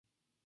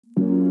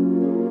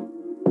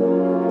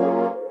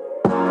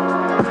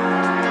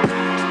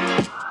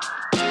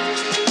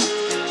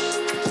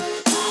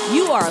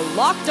are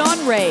Locked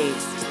On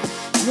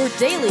Rays, your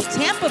daily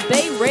Tampa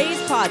Bay Rays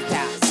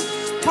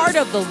podcast. Part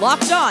of the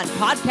Locked On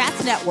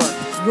Podcast Network,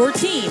 your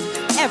team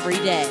every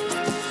day.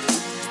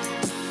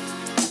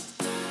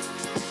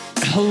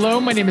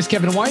 Hello, my name is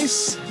Kevin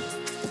Weiss.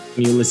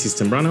 I'm Ulysses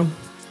Timbrano.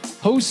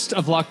 Host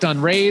of Locked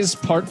On Rays,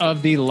 part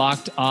of the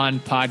Locked On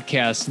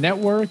Podcast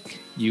Network.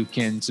 You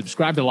can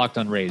subscribe to Locked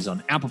On Rays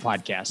on Apple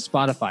Podcasts,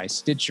 Spotify,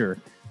 Stitcher,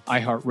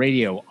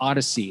 iHeartRadio,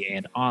 Odyssey,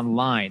 and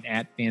online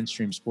at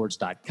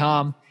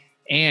fanstreamsports.com.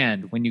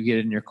 And when you get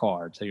in your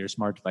car, tell your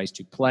smart device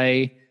to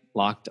play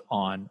Locked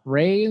On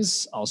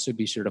Rays. Also,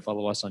 be sure to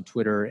follow us on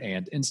Twitter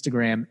and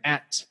Instagram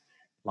at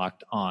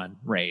Locked On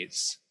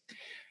Rays.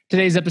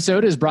 Today's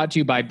episode is brought to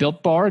you by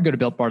Built Bar. Go to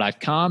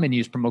BuiltBar.com and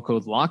use promo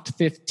code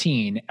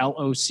LOCKED15,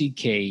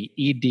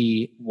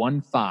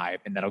 LOCKED15,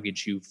 and that'll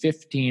get you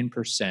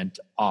 15%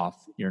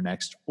 off your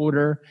next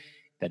order.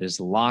 That is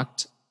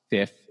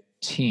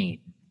LOCKED15.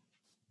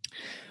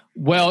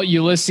 Well,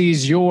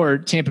 Ulysses, your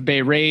Tampa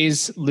Bay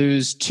Rays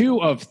lose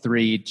 2 of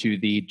 3 to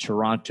the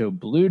Toronto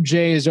Blue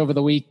Jays over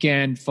the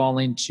weekend,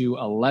 falling to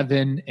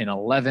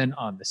 11-11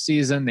 on the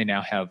season. They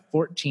now have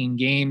 14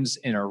 games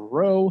in a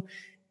row,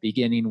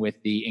 beginning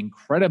with the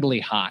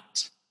incredibly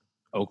hot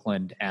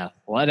Oakland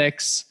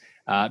Athletics.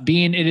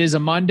 Being it is a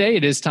Monday,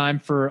 it is time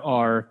for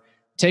our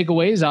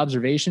takeaways,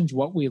 observations,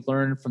 what we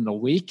learned from the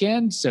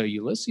weekend. So,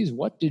 Ulysses,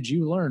 what did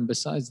you learn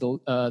besides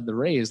the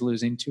Rays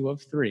losing 2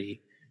 of 3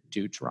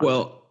 to Toronto?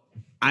 Well,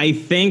 I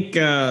think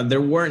there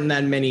weren't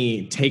that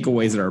many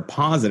takeaways that are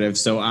positive.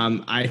 So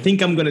I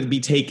think I'm going to be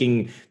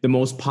taking the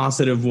most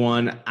positive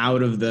one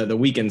out of the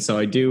weekend. So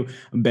I do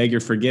beg your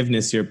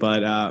forgiveness here.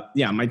 But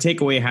my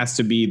takeaway has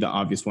to be the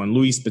obvious one.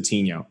 Luis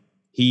Patino.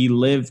 He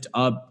lived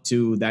up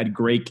to that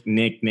great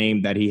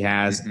nickname that he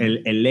has. El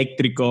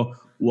Eléctrico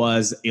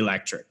was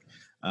electric.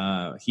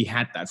 He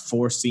had that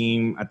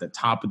 4-seam at the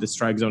top of the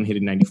strike zone,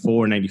 hitting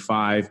 94,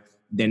 95,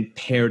 then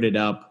paired it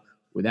up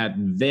with that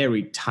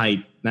very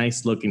tight,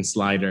 nice-looking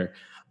slider,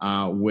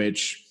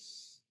 which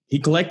he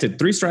collected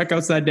 3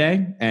 strikeouts that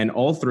day, and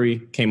all 3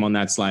 came on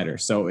that slider.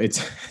 So it's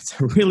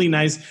a really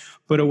nice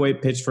put-away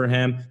pitch for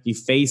him. He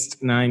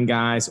faced 9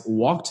 guys,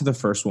 walked to the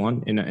first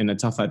one in a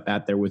tough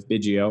at-bat there with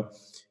Biggio,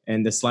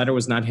 and the slider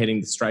was not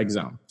hitting the strike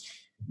zone.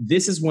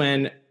 This is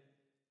when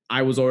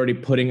I was already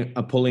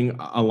pulling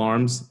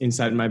alarms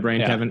inside my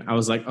brain, Kevin. I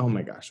was like, oh,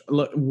 my gosh.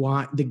 Look,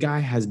 why the guy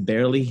has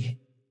barely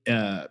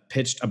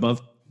pitched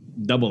above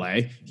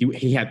Double-A.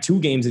 He had 2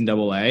 games in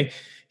Double-A.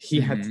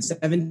 He had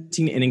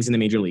 17 innings in the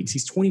major leagues.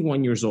 He's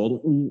 21 years old.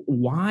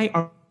 Why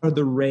are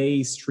the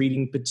Rays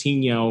treating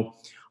Patino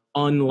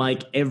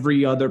unlike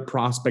every other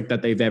prospect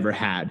that they've ever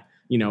had?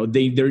 You know,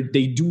 they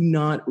do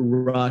not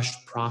rush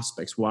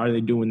prospects. Why are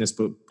they doing this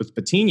with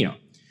Patino?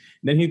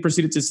 Then he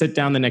proceeded to sit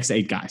down the next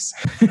 8 guys.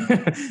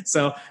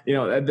 So, you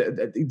know,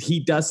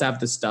 he does have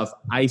the stuff.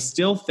 I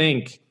still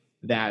think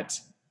that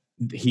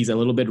he's a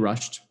little bit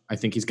rushed. I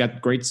think he's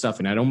got great stuff,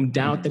 and I don't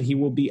doubt that he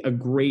will be a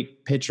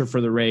great pitcher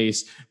for the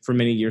Rays for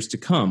many years to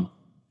come.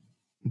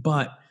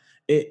 But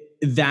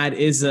that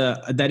is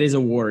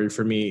a worry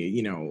for me.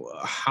 You know,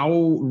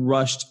 how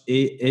rushed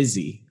is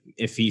he?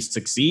 If he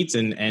succeeds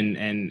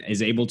and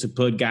is able to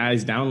put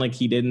guys down like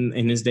he did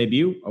in his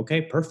debut,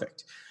 okay,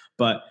 perfect.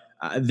 But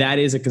that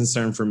is a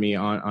concern for me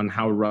on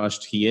how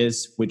rushed he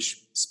is,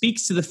 which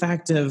speaks to the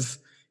fact of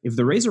if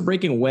the Rays are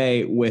breaking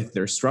away with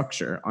their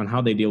structure on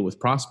how they deal with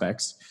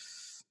prospects,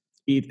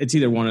 it's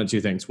either one of 2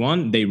 things.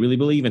 One, they really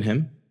believe in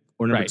him,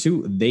 or number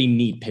 2, they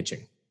need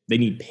pitching. They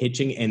need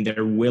pitching, and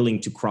they're willing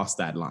to cross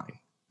that line.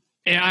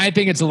 And I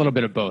think it's a little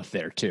bit of both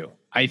there, too.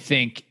 I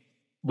think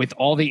with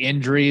all the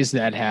injuries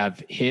that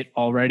have hit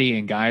already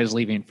and guys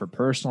leaving for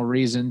personal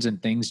reasons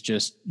and things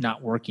just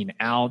not working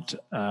out,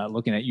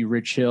 looking at you,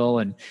 Rich Hill,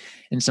 and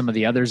some of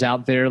the others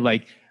out there,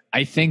 like,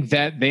 I think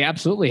that they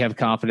absolutely have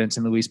confidence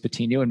in Luis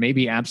Patino, and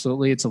maybe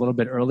absolutely it's a little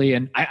bit early.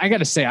 And I got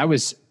to say, I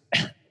was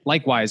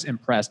likewise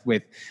impressed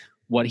with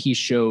what he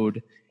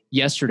showed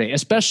yesterday,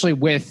 especially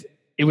with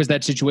it was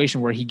that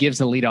situation where he gives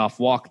the leadoff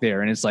walk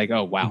there, and it's like,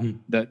 oh, wow,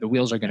 the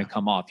wheels are going to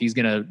come off. He's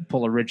going to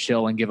pull a Rich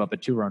Hill and give up a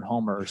 2-run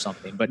homer or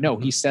something. But no,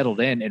 he settled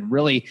in, and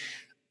really,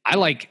 I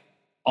like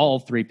all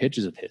 3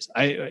 pitches of his.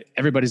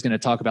 Everybody's going to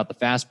talk about the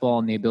fastball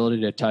and the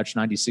ability to touch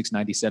 96,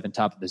 97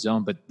 top of the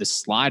zone, but the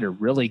slider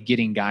really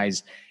getting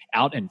guys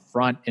out in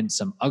front in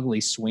some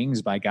ugly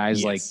swings by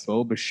guys like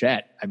Bo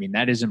Bichette. I mean,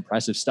 that is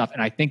impressive stuff.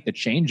 And I think the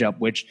changeup,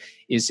 which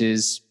is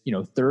his,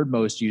 3rd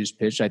most used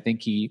pitch, I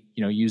think he,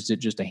 used it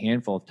just a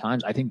handful of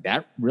times. I think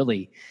that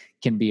really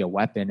can be a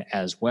weapon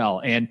as well.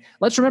 And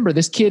let's remember,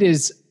 this kid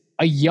is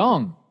a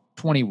young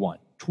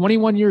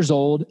 21 years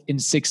old in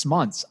 6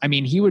 months. I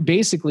mean, he would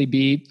basically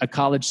be a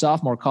college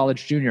sophomore,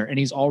 college junior, and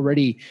he's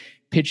already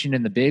pitching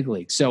in the big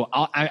league. So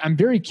I'm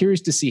very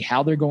curious to see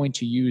how they're going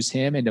to use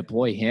him and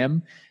deploy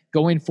him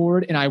going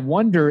forward. And I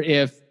wonder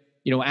if,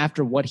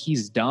 after what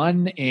he's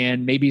done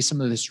and maybe some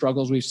of the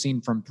struggles we've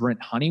seen from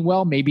Brent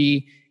Honeywell,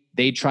 maybe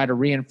they try to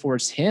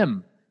reinforce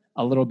him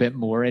a little bit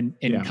more and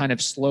kind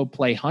of slow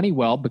play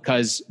Honeywell,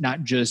 because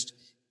not just,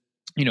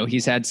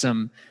 he's had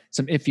some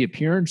some iffy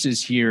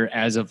appearances here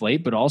as of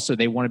late, but also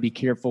they want to be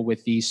careful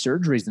with the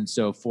surgeries and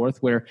so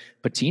forth, where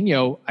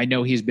Patino, I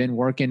know he's been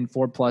working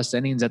 4+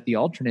 innings at the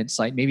alternate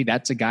site. Maybe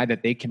that's a guy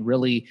that they can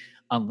really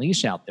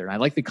unleash out there. And I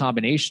like the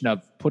combination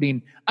of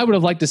I would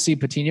have liked to see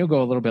Patino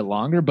go a little bit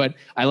longer, but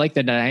I like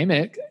the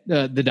dynamic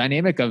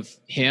of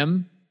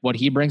him, what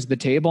he brings to the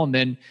table, and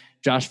then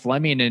Josh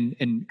Fleming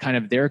and kind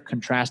of their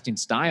contrasting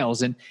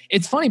styles. And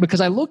it's funny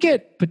because I look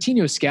at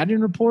Patino's scouting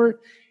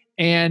report,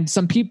 and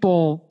some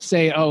people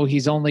say, oh,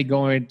 he's only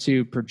going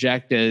to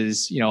project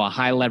as, a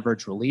high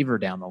leverage reliever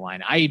down the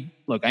line. I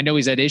know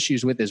he's had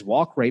issues with his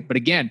walk rate, but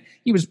again,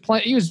 he was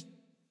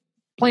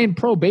playing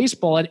pro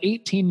baseball at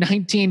 18,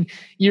 19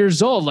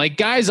 years old. Like,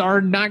 guys are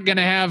not going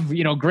to have,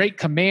 great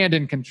command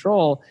and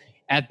control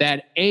at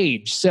that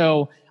age.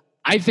 So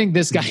I think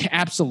this guy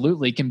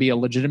absolutely can be a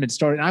legitimate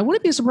starter. And I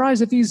wouldn't be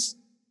surprised if he's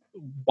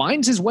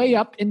winds his way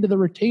up into the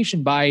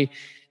rotation by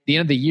the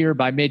end of the year,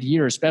 by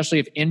mid-year, especially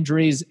if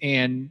injuries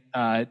and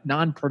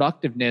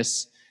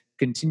non-productiveness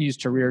continues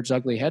to rear its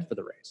ugly head for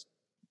the Rays.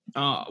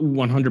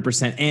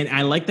 100%. And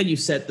I like that you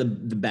said the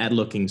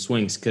bad-looking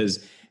swings,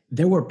 because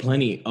there were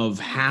plenty of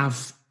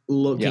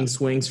half-looking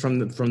swings from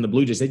the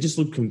Blue Jays. They just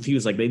looked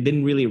confused, like they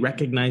didn't really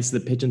recognize the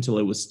pitch until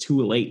it was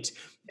too late.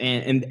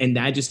 And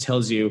that just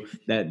tells you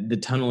that the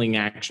tunneling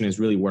action is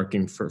really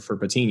working for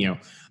Patino.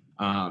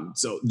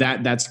 So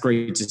that's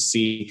great to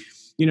see.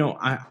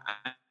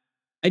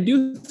 I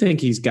do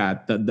think he's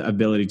got the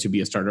ability to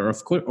be a starter.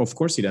 Of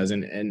course he does.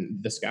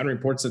 And the scouting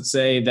reports that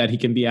say that he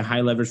can be a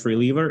high leverage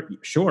reliever,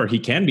 sure, he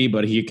can be,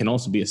 but he can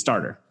also be a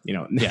starter.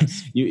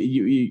 Yes.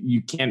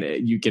 you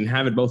can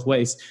have it both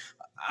ways.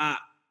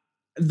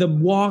 The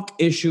walk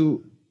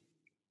issue,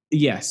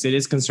 yes, it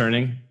is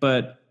concerning,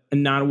 but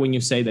not when you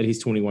say that he's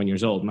 21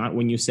 years old, not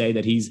when you say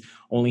that he's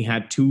only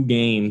had 2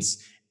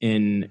 games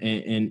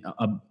in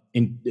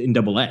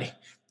Double-A.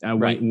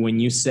 Right.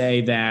 When you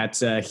say that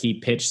he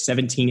pitched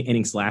 17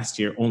 innings last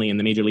year only in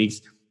the major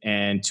leagues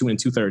and 2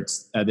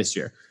 2/3 this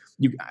year,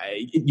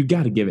 you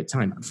got to give it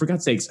time. For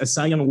God's sakes, a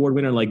Cy Young Award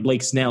winner like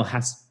Blake Snell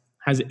has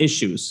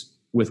issues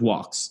with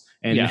walks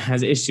and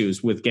has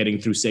issues with getting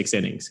through 6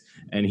 innings,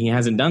 and he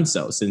hasn't done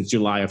so since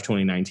July of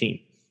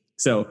 2019.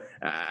 So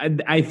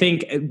I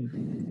think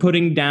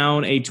putting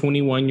down a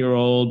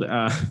 21-year-old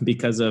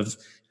because of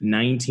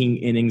 19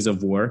 innings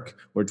of work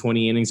or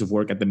 20 innings of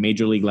work at the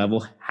major league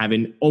level,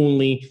 having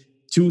only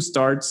 2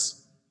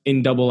 starts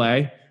in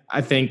Double-A,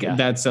 I think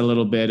that's a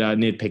little bit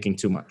nitpicking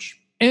too much.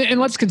 And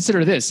let's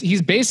consider this.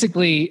 He's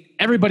basically,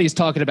 everybody's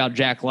talking about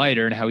Jack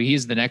Leiter and how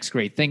he's the next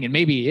great thing, and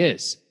maybe he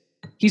is.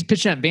 He's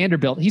pitching at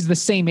Vanderbilt. He's the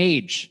same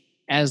age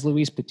as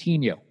Luis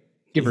Patino,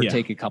 give or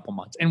take a couple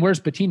months. And where's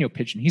Patino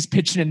pitching? He's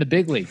pitching in the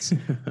big leagues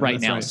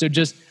right now. Right. So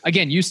just,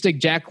 again, you stick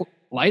Jack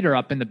Leiter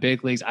up in the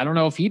big leagues. I don't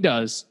know if he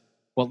does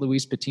what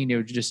Luis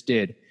Patino just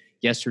did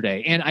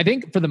yesterday. And I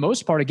think for the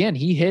most part, again,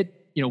 he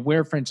hit,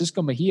 where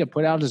Francisco Mejia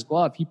put out his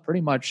glove, he pretty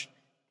much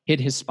hit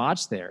his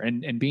spots there.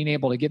 And being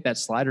able to get that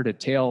slider to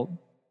tail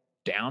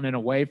down and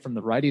away from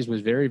the righties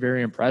was very,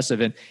 very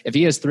impressive. And if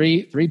he has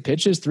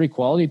three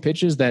quality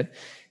pitches that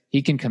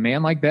he can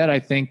command like that, I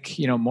think,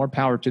 more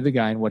power to the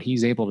guy and what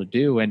he's able to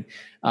do. And,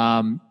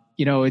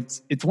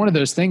 it's one of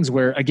those things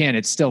where, again,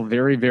 it's still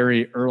very,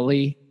 very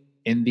early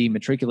in the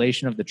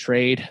matriculation of the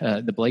trade,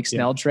 the Blake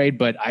Snell trade.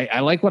 But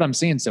I like what I'm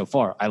seeing so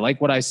far. I like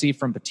what I see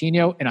from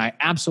Patino, and I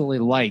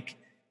absolutely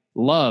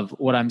love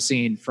what I'm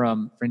seeing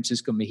from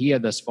Francisco Mejia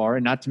thus far.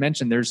 And not to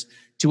mention, there's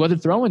 2 other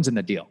throw-ins in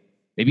the deal.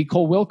 Maybe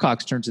Cole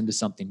Wilcox turns into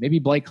something. Maybe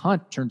Blake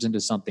Hunt turns into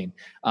something.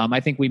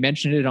 I think we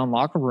mentioned it on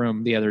Locker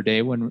Room the other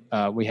day when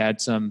we had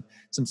some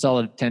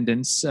solid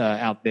attendance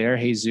out there.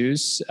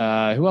 Jesus,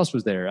 who else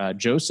was there?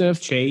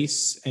 Joseph,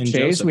 Chase.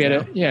 We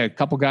had a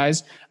couple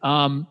guys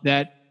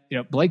that.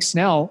 Blake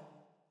Snell,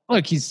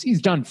 look,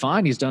 he's done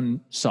fine. He's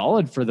done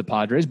solid for the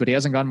Padres, but he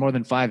hasn't gone more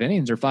than 5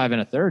 innings or 5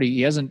 1/3.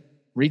 He hasn't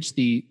reached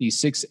the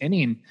 6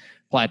 inning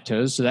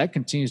plateaus. So that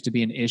continues to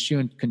be an issue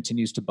and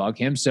continues to bug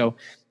him. So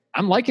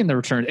I'm liking the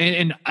return.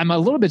 And I'm a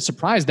little bit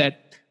surprised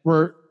that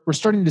we're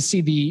starting to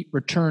see the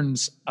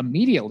returns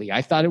immediately.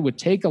 I thought it would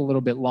take a little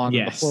bit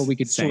longer before we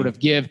could sort of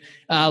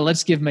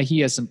let's give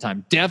Mejia some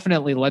time.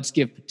 Definitely let's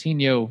give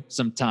Patino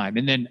some time.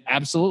 And then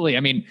absolutely,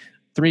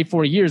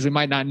 3-4 years, we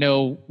might not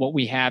know what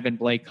we have in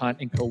Blake Hunt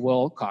and Cole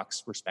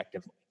Wilcox,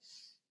 respectively.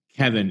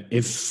 Kevin,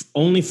 if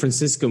only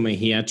Francisco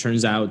Mejia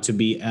turns out to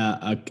be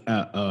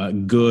a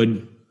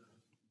good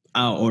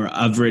or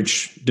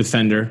average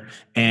defender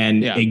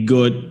and a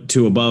good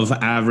to above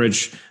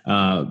average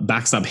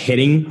backstop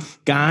hitting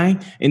guy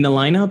in the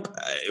lineup,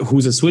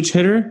 who's a switch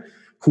hitter,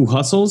 who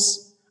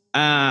hustles,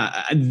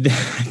 I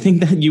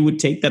think that you would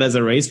take that as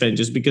a Rays fan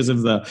just because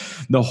of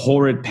the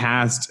horrid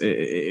past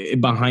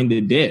behind the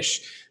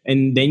dish.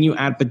 And then you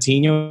add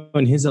Patino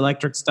and his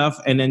electric stuff,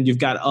 and then you've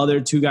got other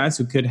 2 guys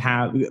who could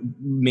have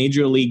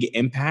major league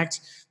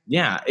impact.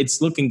 Yeah, it's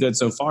looking good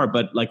so far.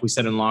 But like we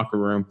said in Locker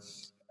Room,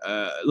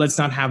 let's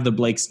not have the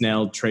Blake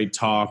Snell trade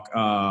talk,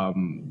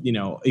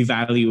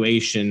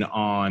 evaluation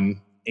on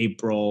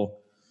April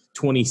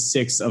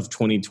 26th of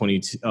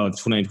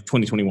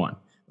 2021.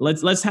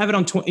 let's have it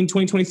in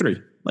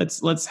 2023.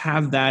 Let's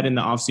have that in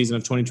the offseason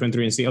of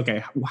 2023 and see,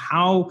 okay,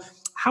 how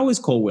is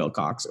Cole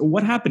Wilcox?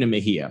 What happened to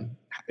Mejia?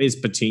 Is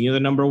Patino the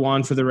number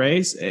one for the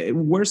Rays?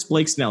 Where's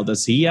Blake Snell?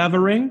 Does he have a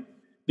ring?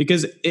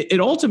 Because it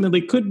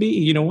ultimately could be,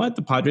 you know what,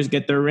 the Padres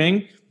get their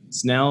ring,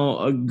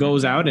 Snell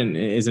goes out and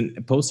is a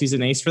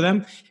postseason ace for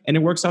them, and it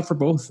works out for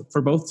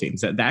both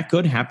teams. That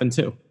could happen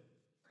too.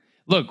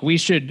 Look, we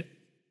should,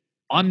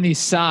 on the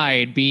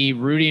side, be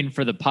rooting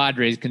for the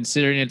Padres,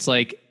 considering it's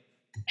like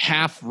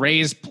half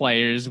Rays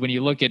players. When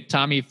you look at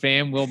Tommy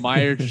Pham, Will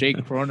Myers, Jake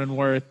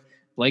Cronenworth,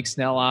 Blake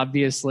Snell,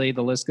 obviously,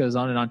 the list goes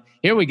on and on.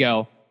 Here we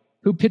go.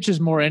 Who pitches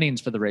more innings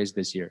for the Rays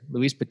this year,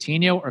 Luis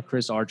Patino or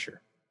Chris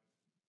Archer?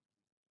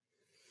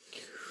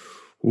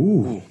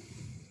 Ooh,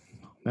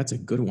 that's a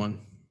good one.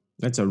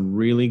 That's a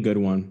really good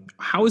one.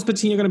 How is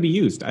Patino going to be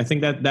used? I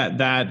think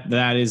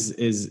that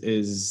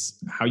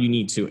is how you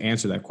need to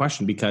answer that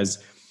question,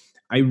 because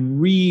I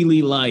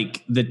really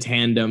like the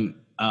tandem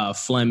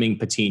Fleming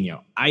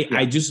Patino.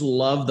 I just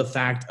love the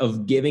fact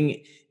of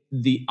giving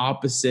the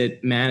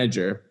opposite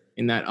manager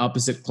in that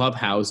opposite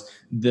clubhouse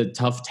the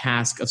tough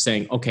task of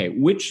saying, okay,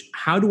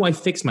 how do I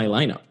fix my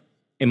lineup?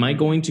 Am I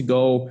going to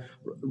go,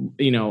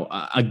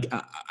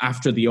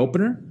 after the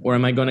opener, or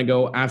am I going to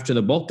go after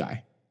the bulk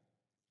guy?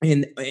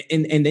 And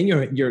then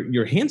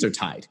your hands are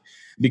tied,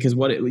 because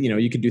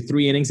you could do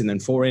 3 innings and then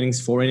 4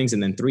 innings, 4 innings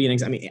and then 3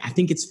 innings. I mean, I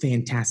think it's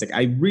fantastic.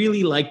 I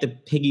really like the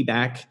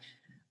piggyback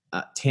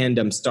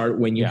tandem start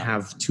when you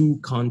have two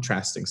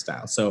contrasting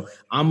styles. So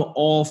I'm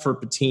all for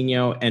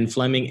Patino and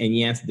Fleming. And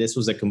yes, this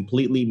was a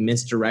completely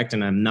misdirect,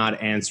 and I'm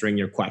not answering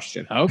your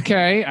question.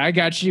 Okay, I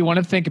got you. You want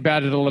to think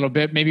about it a little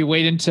bit. Maybe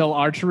wait until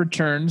Archer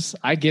returns.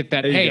 I get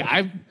that. Hey,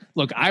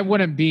 I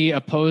wouldn't be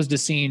opposed to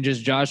seeing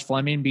just Josh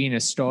Fleming being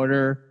a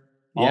starter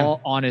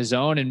all on his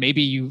own, and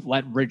maybe you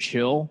let Rich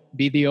Hill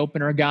be the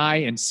opener guy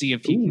and see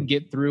if he can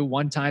get through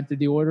one time through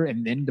the order,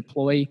 and then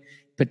deploy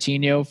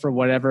Patino for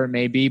whatever it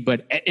may be.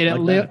 But it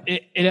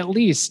at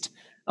least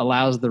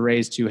allows the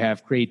Rays to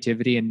have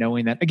creativity, and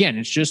knowing that, again,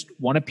 it's just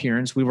one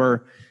appearance. We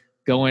were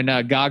going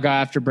gaga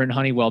after Brent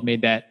Honeywell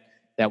made that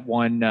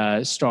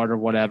one start or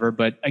whatever.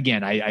 But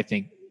again, I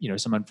think,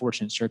 some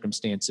unfortunate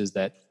circumstances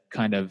that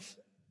kind of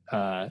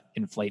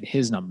inflate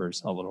his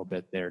numbers a little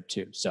bit there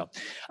too. So,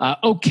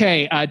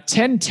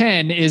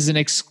 1010 is an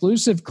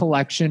exclusive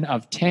collection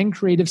of 10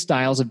 creative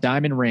styles of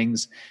diamond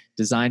rings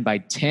designed by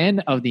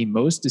 10 of the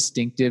most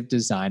distinctive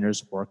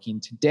designers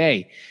working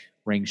today.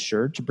 Rings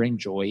sure to bring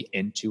joy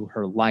into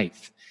her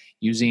life.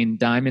 Using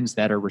diamonds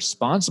that are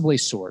responsibly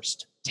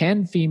sourced,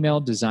 10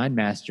 female design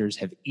masters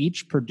have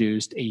each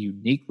produced a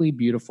uniquely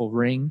beautiful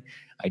ring,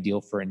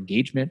 ideal for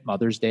engagement,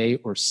 Mother's Day,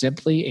 or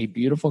simply a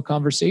beautiful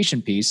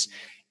conversation piece.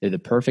 They're the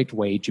perfect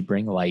way to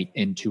bring light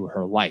into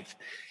her life.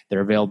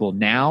 They're available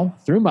now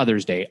through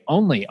Mother's Day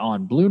only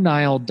on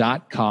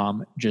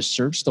BlueNile.com. Just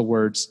search the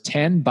words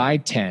 10 by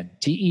 10,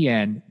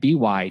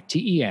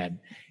 TENBYTEN.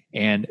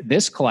 And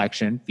this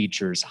collection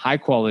features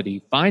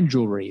high-quality, fine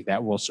jewelry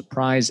that will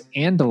surprise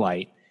and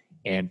delight,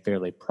 and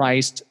fairly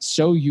priced,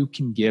 so you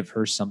can give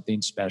her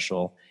something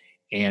special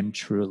and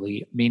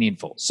truly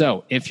meaningful.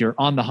 So if you're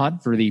on the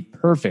hunt for the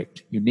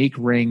perfect, unique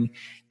ring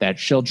that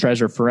she'll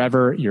treasure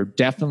forever, you're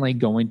definitely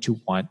going to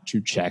want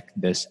to check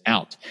this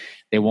out.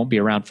 They won't be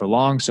around for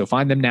long, so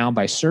find them now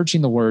by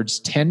searching the words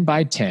 10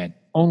 by 10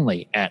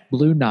 only at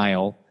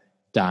BlueNile.com.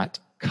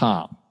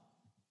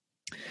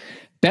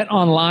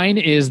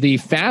 BetOnline is the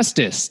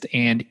fastest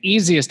and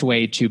easiest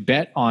way to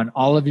bet on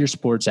all of your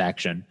sports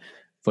action.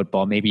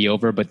 Football may be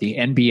over, but the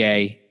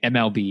NBA,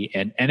 MLB,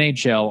 and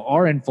NHL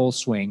are in full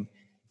swing.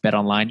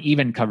 BetOnline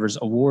even covers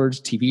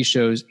awards, TV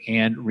shows,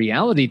 and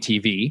reality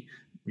TV.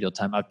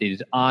 Real-time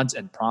updated odds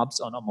and props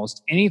on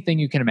almost anything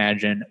you can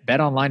imagine.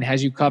 BetOnline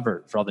has you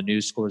covered for all the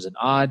news, scores, and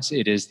odds.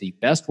 It is the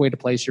best way to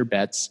place your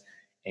bets,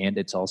 and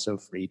it's also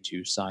free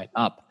to sign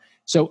up.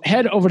 So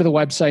head over to the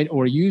website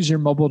or use your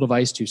mobile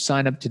device to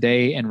sign up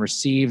today and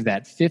receive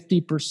that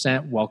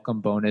 50%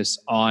 welcome bonus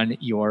on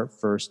your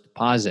first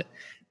deposit.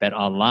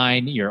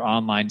 BetOnline, your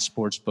online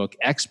sportsbook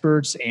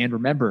experts, and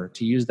remember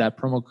to use that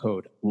promo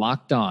code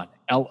LOCKEDON,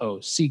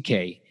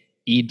 LOCKEDON.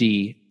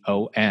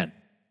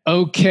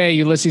 Okay,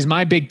 Ulysses,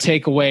 my big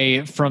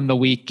takeaway from the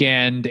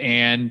weekend,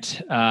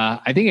 and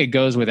I think it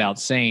goes without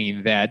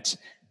saying that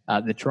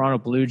the Toronto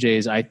Blue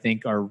Jays, I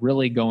think, are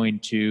really going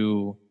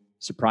to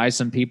surprise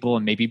some people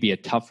and maybe be a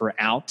tougher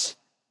out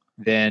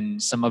than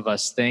some of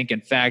us think.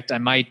 In fact, I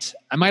might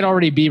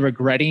already be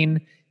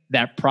regretting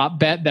that prop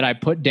bet that I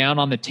put down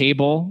on the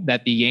table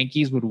that the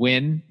Yankees would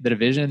win the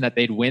division, that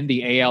they'd win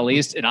the AL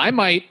East. And I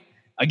might,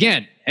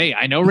 again, hey,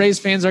 I know Rays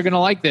fans are going to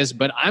like this,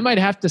 but I might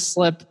have to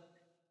slip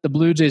the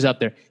Blue Jays up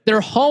there. They're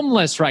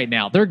homeless right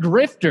now. They're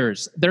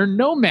grifters. They're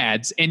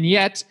nomads. And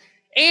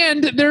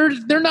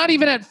they're not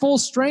even at full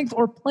strength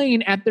or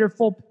playing at their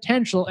full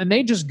potential. And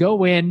they just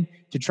go in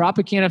to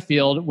Tropicana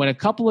Field, win a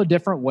couple of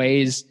different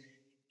ways,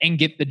 and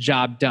get the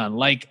job done.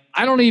 Like,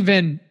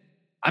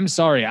 I'm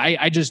sorry.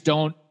 I just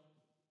don't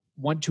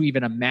want to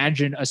even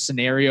imagine a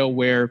scenario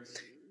where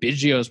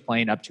Biggio is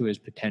playing up to his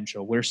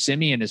potential, where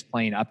Simeon is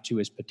playing up to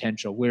his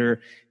potential,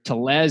 where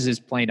Tellez is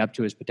playing up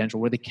to his potential,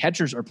 where the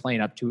catchers are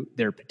playing up to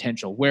their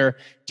potential, where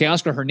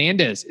Teoscar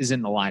Hernandez is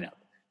in the lineup,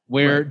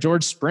 where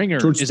George Springer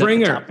is at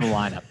the top of the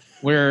lineup,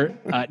 where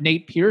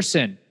Nate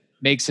Pearson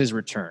makes his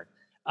return.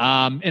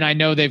 And I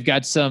know they've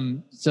got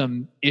some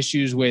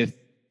issues with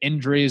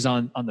injuries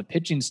on the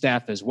pitching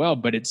staff as well,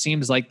 but it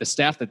seems like the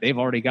staff that they've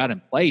already got in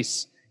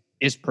place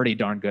is pretty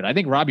darn good. I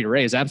think Robbie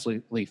Ray is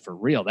absolutely for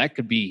real. That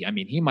could be, I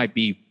mean, he might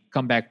be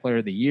comeback player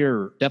of the year,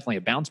 or definitely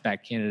a bounce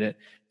back candidate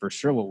for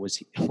sure.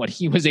 What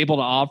he was able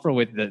to offer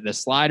with the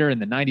slider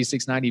and the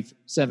 96,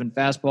 97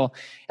 fastball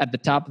at the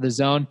top of the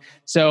zone.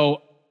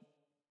 So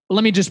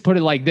let me just put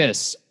it like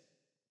this.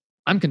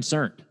 I'm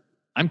concerned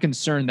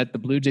that the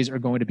Blue Jays are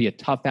going to be a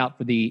tough out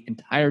for the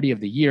entirety of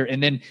the year.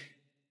 And then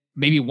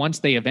maybe once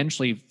they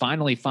eventually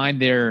finally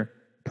find their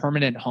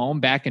permanent home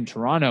back in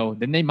Toronto,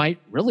 then they might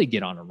really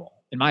get on a roll,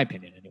 in my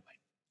opinion, anyway.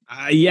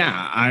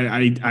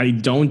 I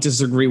don't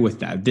disagree with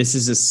that. This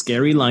is a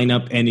scary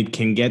lineup, and it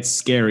can get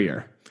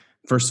scarier.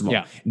 First of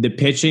all, the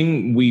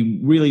pitching, we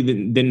really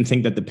didn't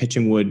think that the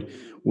pitching would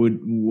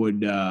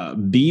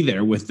be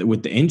there with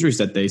the injuries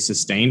that they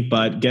sustained.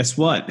 But guess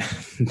what?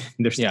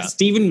 There's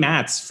Steven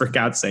Matz, for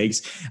God's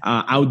sakes,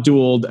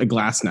 outdueled a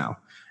Glasnow.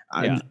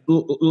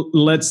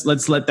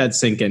 Let's let that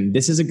sink in.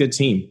 This is a good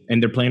team,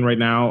 and they're playing right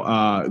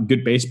now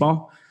good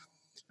baseball.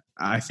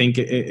 I think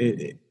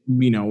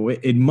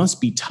it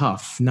must be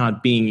tough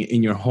not being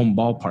in your home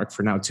ballpark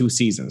for now 2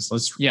 seasons.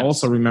 Let's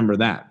also remember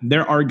that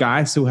there are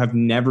guys who have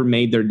never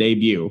made their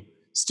debut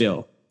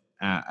still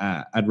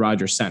at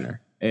Rogers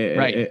Center.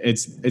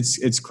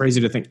 It's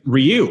crazy to think.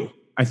 Ryu,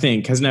 I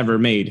think, has never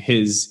made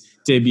his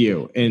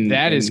debut in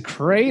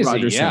crazy.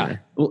 Rogers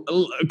Center.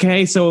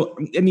 Okay, so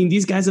I mean,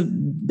 these guys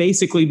have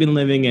basically been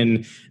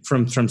living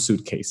from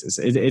suitcases.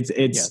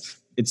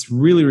 It's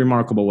really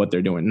remarkable what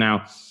they're doing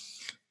now.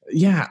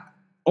 Yeah.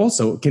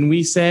 Also, can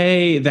we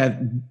say that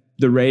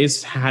the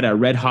Rays had a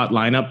red hot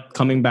lineup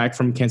coming back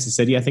from Kansas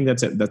City? I think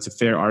that's a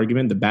fair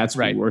argument. The bats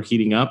were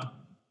heating up.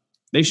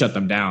 They shut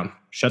them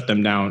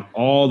down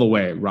all the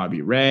way.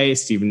 Robbie Ray,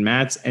 Steven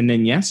Matz, and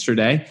then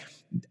yesterday,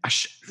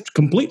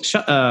 complete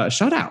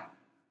shutout,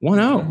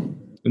 1-0.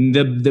 And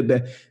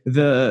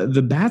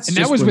the bats, and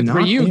that was with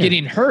Ryu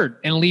getting hurt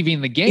and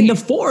leaving the game in the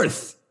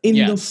fourth.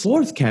 The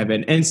fourth,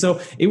 Kevin, and so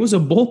it was a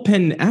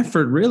bullpen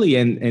effort, really,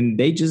 and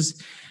they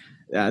just.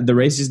 The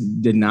Rays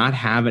just did not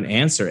have an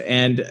answer,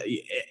 and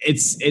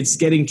it's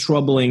getting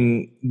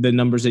troubling, the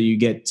numbers that you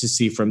get to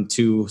see from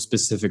 2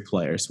 specific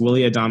players,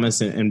 Willy Adames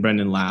and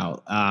Brandon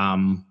Lau.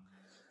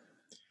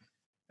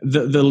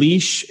 The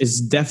leash is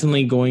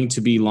definitely going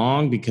to be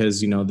long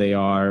because they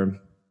are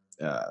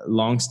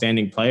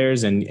long-standing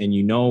players, and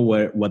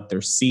what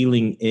their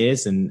ceiling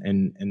is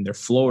and their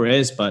floor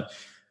is, but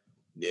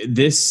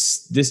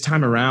this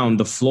time around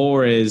the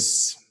floor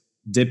is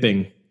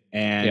dipping.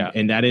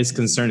 And that is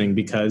concerning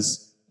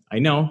because I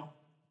know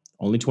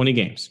only 20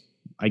 games.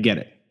 I get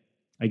it.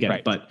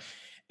 But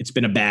it's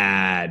been a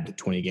bad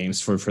 20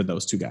 games for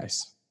those 2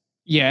 guys.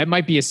 Yeah, it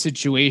might be a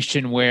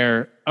situation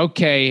where,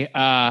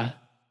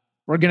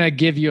 we're going to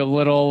give you a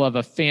little of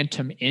a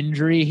phantom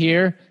injury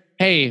here.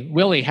 Hey,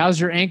 Willie, how's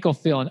your ankle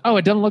feeling? Oh,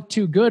 it doesn't look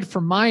too good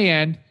from my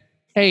end.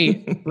 Hey,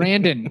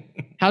 Brandon,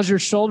 how's your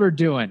shoulder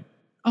doing?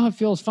 Oh, it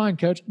feels fine,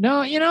 coach. No,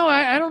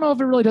 I don't know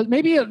if it really does.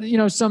 Maybe,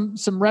 some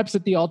reps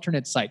at the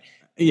alternate site.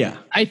 Yeah.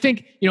 I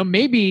think,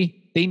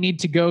 maybe they need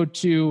to go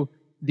to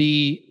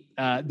the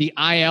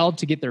IL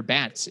to get their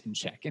bats in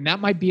check. And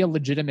that might be a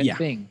legitimate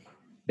thing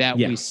that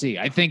we see.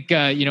 I think,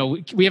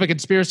 we have a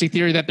conspiracy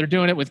theory that they're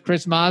doing it with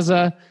Chris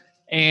Mazza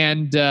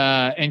and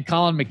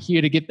Colin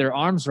McHugh to get their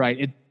arms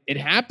right. It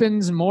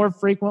happens more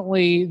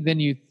frequently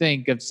than you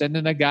think, of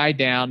sending a guy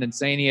down and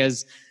saying he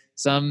has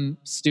some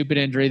stupid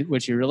injury,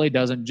 which he really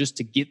doesn't, just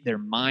to get their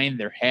mind,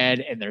 their head,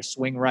 and their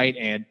swing right,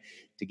 and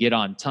to get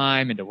on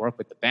time and to work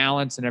with the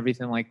balance and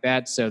everything like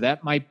that. So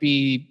that might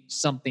be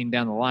something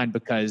down the line,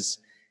 because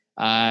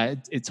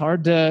it's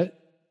hard to,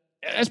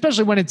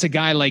 especially when it's a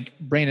guy like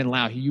Brandon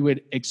Lau, who you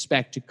would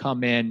expect to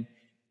come in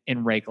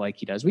and rake like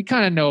he does. We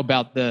kind of know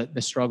about the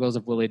struggles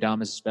of Willy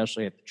Adames,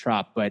 especially at the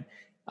Trop, but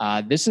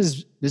this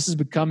is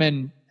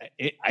becoming,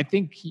 I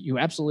think you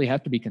absolutely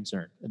have to be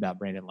concerned about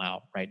Brandon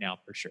Lau right now,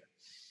 for sure.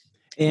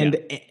 And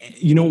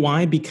you know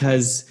why?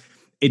 Because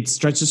it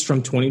stretches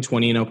from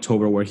 2020 in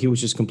October, where he was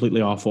just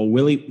completely awful.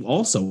 Willie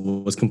also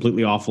was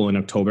completely awful in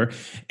October.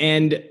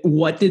 And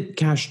what did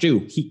Cash do?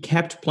 He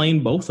kept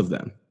playing both of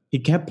them.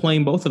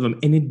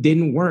 And it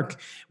didn't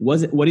work.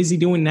 What is he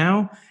doing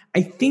now?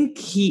 I think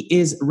he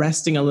is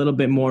resting a little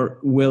bit more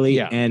Willie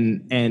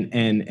and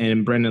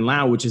Brandon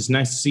Lau, which is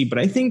nice to see. But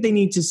I think they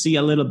need to see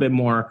a little bit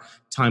more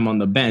time on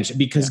the bench,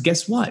 because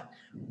guess what?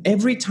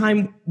 Every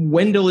time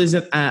Wendell is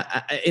in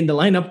the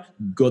lineup,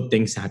 good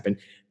things happen.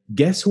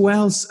 Guess who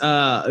else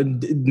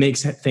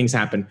makes things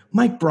happen?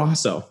 Mike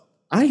Brasso.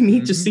 I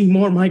need to see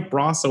more Mike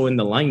Brasso in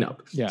the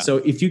lineup. Yeah. So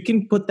if you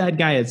can put that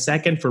guy at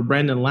second for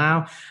Brandon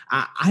Lau,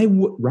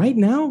 right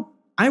now,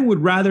 I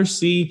would rather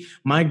see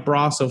Mike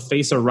Brasso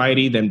face a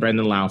righty than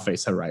Brendan Lau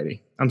face a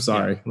righty. I'm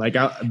sorry.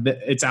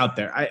 It's out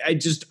there.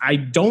 I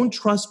don't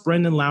trust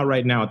Brendan Lau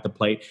right now at the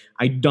plate.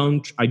 I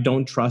don't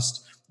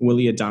trust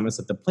Willy Adames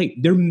at the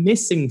plate. They're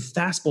missing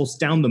fastballs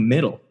down the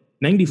middle.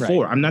 94.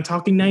 Right. I'm not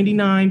talking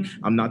 99.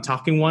 I'm not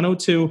talking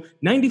 102.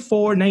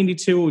 94,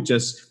 92,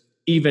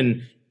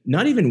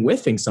 not even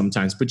whiffing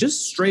sometimes, but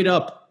just straight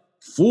up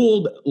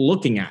fooled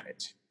looking at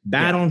it.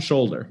 Bad on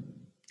shoulder.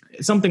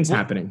 Something's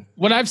happening.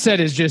 What I've said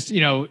is just,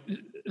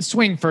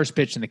 swing first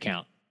pitch in the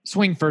count.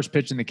 Swing first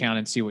pitch in the count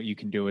and see what you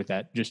can do with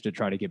that just to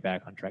try to get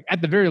back on track.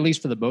 At the very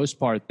least, for the most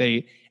part,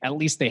 they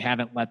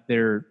haven't let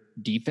their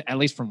defense, at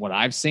least from what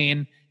I've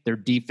seen, their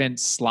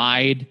defense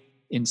slide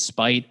in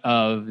spite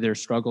of their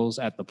struggles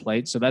at the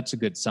plate. So that's a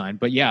good sign.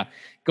 But yeah,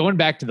 going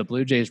back to the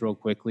Blue Jays real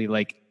quickly,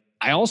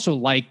 I also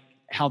like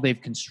how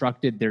they've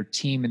constructed their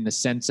team in the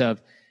sense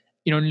of,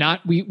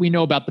 we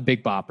know about the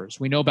big boppers.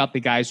 We know about the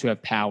guys who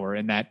have power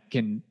and that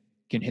can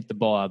hit the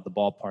ball out of the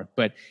ballpark,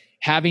 but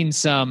having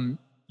some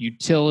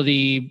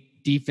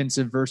utility,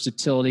 defensive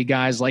versatility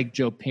guys like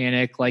Joe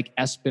Panik, like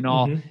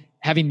Espinal,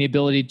 having the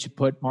ability to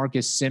put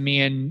Marcus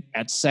Semien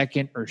at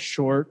second or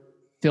short,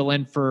 fill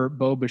in for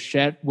Bo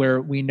Bichette,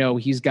 where we know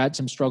he's got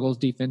some struggles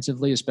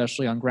defensively,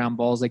 especially on ground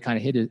balls. They kind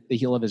of hit the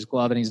heel of his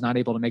glove and he's not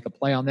able to make a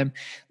play on them.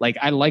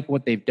 I like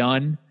what they've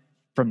done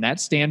from that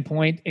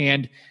standpoint.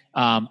 And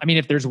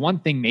if there's one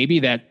thing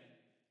maybe that,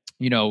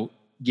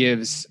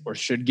 gives or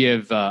should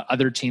give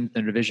other teams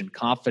in the division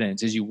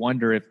confidence, is you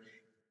wonder if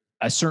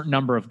a certain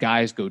number of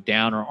guys go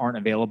down or aren't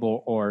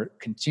available or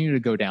continue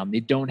to go down.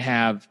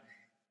 I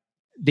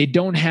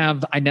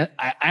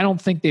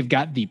don't think they've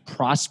got the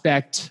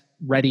prospect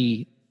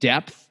ready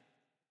depth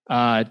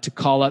to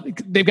call up.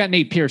 They've got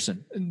Nate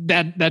Pearson.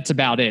 That's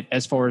about it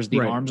as far as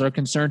the arms are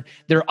concerned.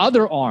 There are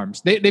other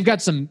arms. They've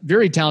got some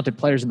very talented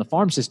players in the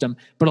farm system,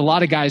 but a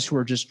lot of guys who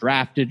are just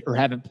drafted or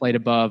haven't played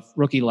above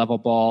rookie level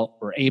ball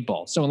or A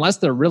ball. So unless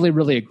they're really,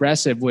 really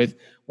aggressive with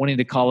wanting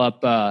to call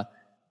up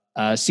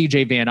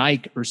CJ Van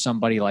Eyck or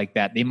somebody like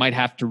that, they might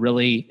have to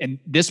really, and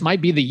this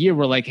might be the year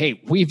where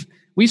hey, we've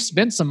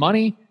spent some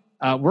money.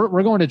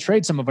 We're going to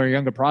trade some of our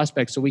younger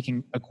prospects so we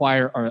can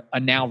acquire a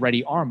now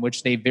ready arm,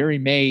 which they very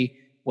may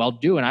well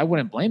do. And I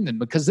wouldn't blame them,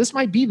 because this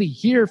might be the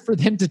year for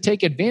them to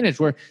take advantage,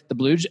 where the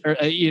Blues or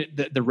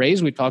the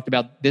Rays, we talked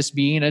about this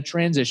being a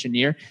transition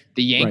year.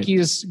 The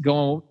Yankees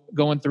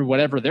going through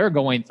whatever they're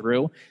going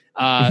through.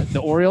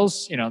 The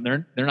Orioles,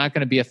 they're not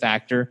going to be a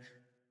factor.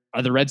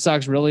 Are the Red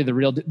Sox really the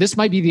real? This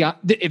might be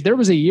if there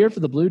was a year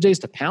for the Blue Jays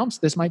to pounce,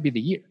 this might be the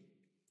year.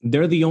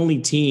 They're the only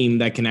team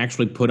that can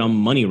actually put on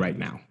money right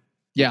now.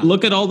 Yeah.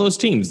 Look at all those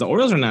teams. The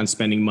Orioles are not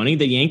spending money.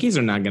 The Yankees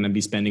are not going to be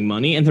spending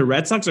money. And the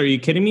Red Sox, are you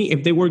kidding me?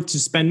 If they were to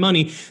spend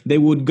money, they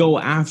would go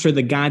after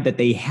the guy that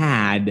they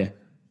had,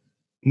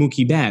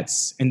 Mookie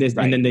Betts. And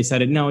then they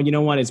said, no, you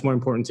know what? It's more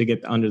important to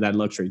get under that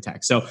luxury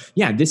tax. So,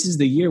 yeah, this is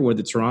the year where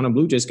the Toronto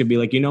Blue Jays could be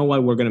like, you know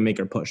what? We're going to make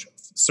our push.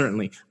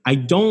 Certainly. I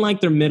don't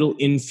like their middle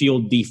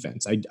infield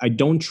defense. I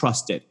don't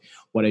trust it.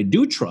 What I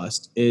do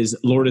trust is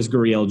Lourdes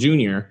Gurriel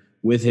Jr.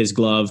 with his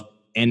glove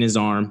and his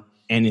arm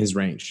and his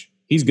range.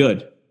 He's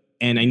good.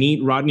 And I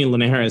need Rodney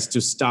Linares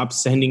to stop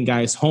sending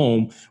guys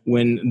home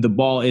when the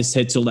ball is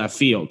hit to left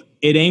field.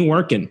 It ain't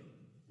working.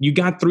 You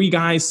got 3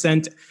 guys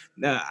sent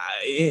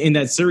in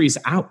that series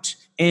out.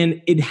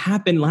 And it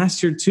happened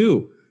last year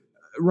too.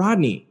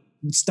 Rodney,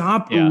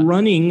 stop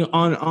running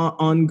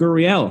on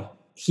Gurriel.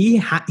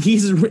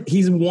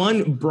 He's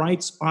one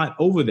bright spot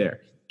over there.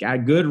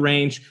 Got good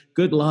range,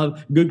 good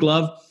glove.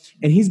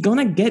 And he's going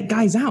to get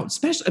guys out.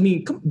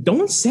 Especially,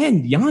 don't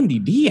send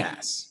Yandy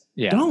Diaz.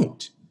 Yeah.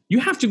 Don't. You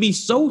have to be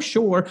so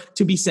sure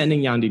to be sending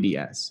Yandy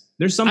Diaz.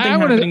 There's something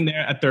happening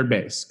there at third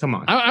base. Come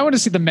on. I want to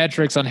see the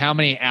metrics on how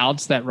many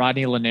outs that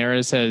Rodney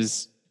Linares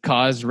has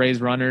caused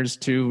Rays runners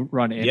to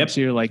run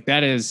into.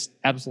 That is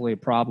absolutely a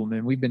problem.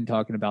 And we've been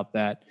talking about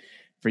that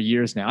for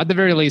years now. At the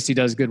very least, he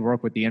does good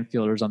work with the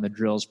infielders on the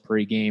drills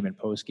pre-game and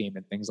post-game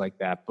and things like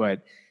that.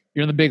 But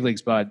you're in the big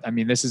leagues, bud.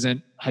 This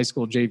isn't high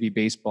school JV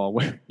baseball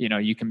where,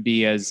 you can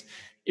be as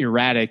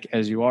erratic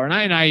as you are.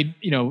 And I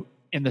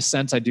in the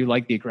sense, I do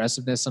like the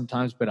aggressiveness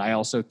sometimes, but I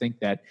also think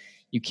that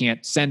you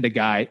can't send a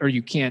guy, or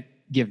you can't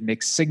give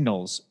mixed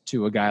signals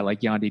to a guy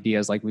like Yandy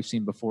Diaz, like we've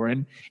seen before.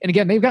 And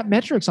again, they've got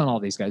metrics on all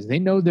these guys. They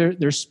know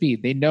their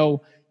speed. They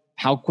know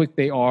how quick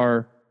they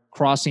are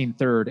crossing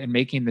third and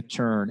making the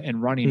turn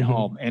and running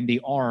home, and the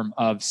arm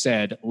of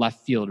said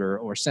left fielder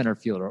or center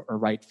fielder or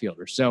right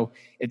fielder. So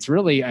it's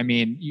really,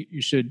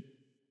 you should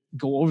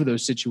go over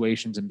those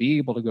situations and be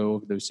able to go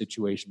over those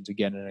situations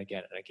again and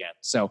again and again.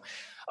 So,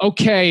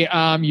 okay,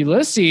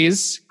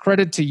 Ulysses,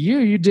 credit to you.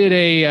 You did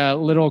a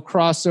little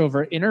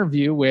crossover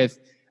interview with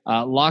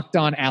Locked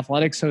On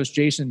Athletics host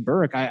Jason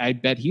Burke. I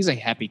bet he's a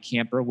happy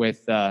camper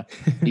with the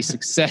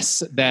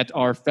success that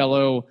our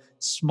fellow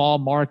small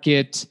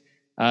market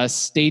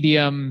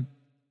stadium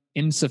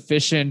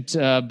insufficient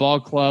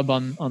ball club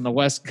on the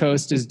West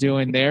Coast is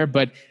doing there.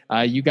 But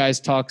you guys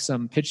talk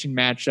some pitching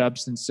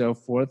matchups and so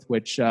forth,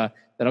 which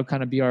that'll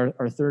kind of be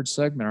our third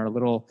segment, our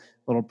little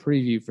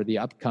preview for the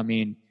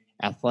upcoming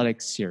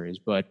Athletic Series.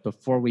 But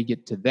before we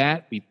get to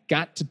that, we've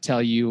got to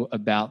tell you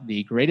about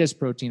the greatest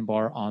protein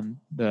bar on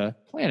the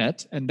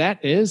planet, and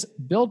that is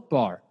Built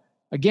Bar.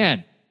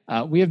 Again,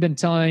 we have been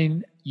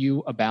telling you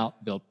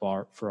about Built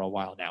Bar for a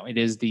while now. It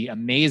is the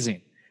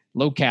amazing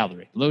low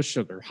calorie, low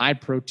sugar, high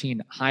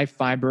protein, high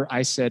fiber,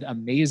 I said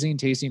amazing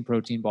tasting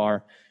protein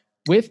bar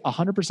with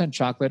 100%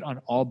 chocolate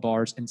on all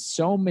bars and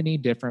so many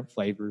different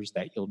flavors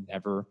that you'll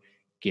never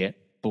get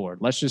bored.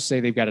 Let's just say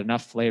they've got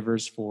enough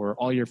flavors for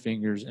all your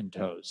fingers and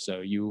toes.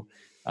 So you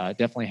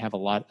definitely have a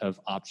lot of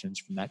options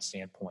from that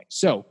standpoint.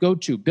 So go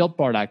to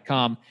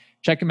builtbar.com,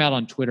 check them out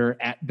on Twitter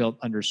at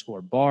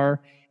built_bar.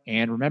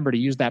 And remember to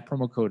use that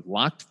promo code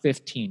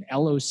LOCKED15,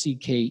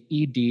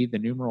 LOCKED, the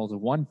numerals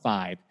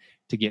 15,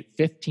 to get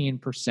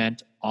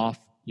 15% off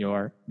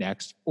your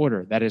next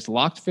order. That is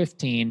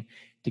LOCKED15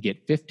 to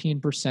get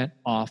 15%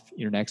 off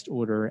your next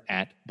order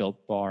at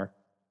builtbar.com.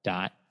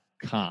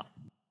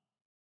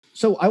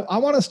 So I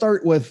want to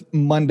start with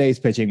Monday's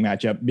pitching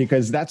matchup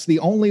because that's the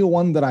only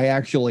one that I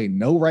actually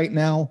know right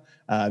now.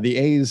 The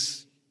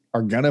A's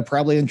are going to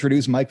probably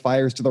introduce Mike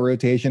Fiers to the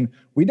rotation.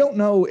 We don't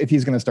know if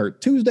he's going to start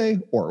Tuesday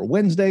or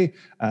Wednesday,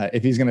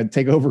 if he's going to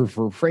take over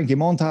for Frankie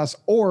Montas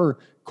or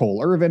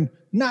Cole Irvin.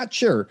 Not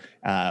sure.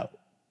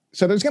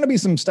 So there's going to be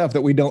some stuff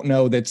that we don't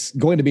know that's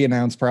going to be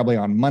announced probably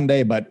on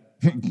Monday, but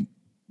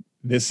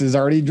this is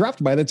already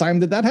dropped by the time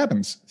that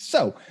happens.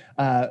 So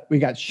we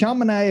got Sean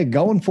Manaea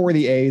going for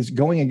the A's,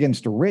 going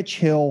against Rich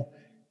Hill.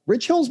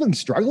 Rich Hill's been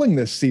struggling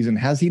this season,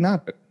 has he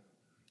not been?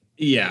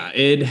 Yeah,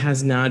 it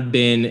has not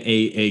been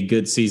a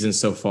good season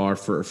so far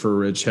for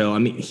Rich Hill. I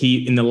mean,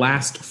 he in the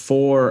last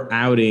 4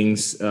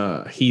 outings,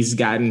 he's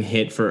gotten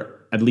hit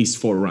for at least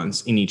 4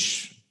 runs in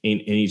each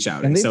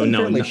outing. And they've been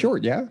fairly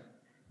short, yeah.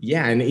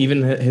 Yeah, and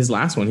even his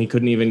last one, he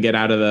couldn't even get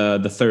out of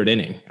the 3rd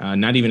inning,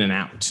 not even an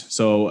out.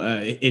 So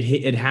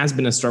it has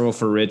been a struggle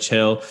for Rich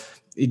Hill.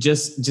 It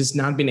just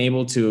not been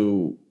able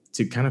to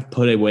kind of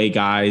put away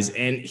guys,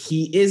 and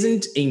he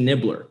isn't a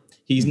nibbler.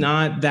 He's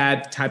not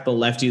that type of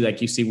lefty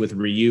like you see with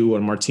Ryu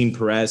or Martin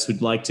Perez,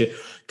 who'd like to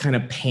kind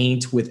of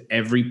paint with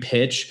every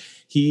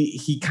pitch.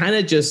 He kind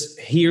of just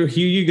here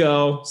you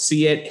go,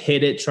 see it,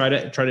 hit it, try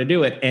to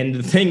do it. And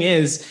the thing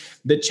is,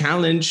 the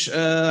challenge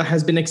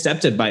has been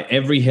accepted by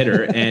every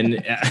hitter,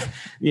 and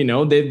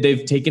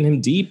they've taken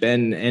him deep,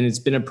 and it's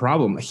been a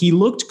problem. He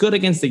looked good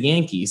against the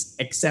Yankees,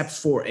 except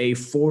for a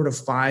 4 to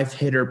 5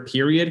 hitter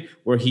period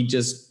where he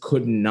just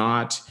could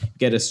not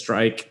get a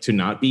strike to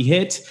not be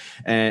hit,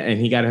 and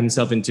he got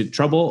himself into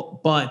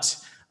trouble. But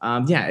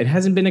it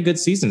hasn't been a good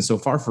season so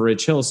far for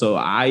Rich Hill. So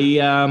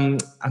I'm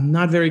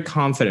not very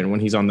confident when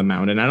he's on the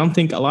mound, and I don't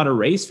think a lot of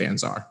Rays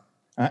fans are.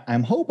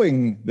 I'm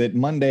hoping that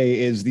Monday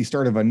is the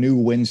start of a new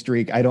win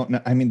streak. I don't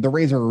know. I mean, the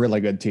Rays are a really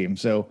good team.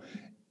 So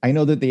I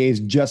know that the A's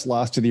just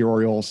lost to the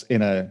Orioles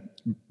in a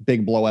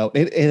big blowout.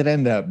 It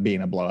ended up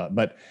being a blowout,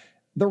 but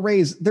the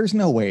Rays, there's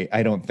no way,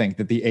 I don't think,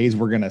 that the A's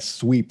were going to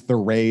sweep the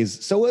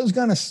Rays. So it was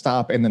going to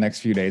stop in the next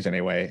few days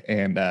anyway.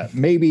 And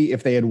maybe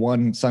if they had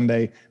won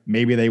Sunday,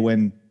 maybe they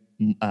win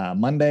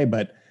Monday.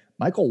 But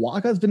Michael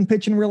Wacha's been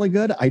pitching really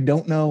good. I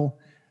don't know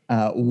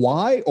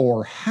why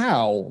or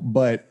how,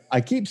 but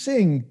I keep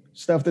seeing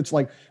stuff that's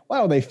like,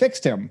 wow, they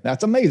fixed him.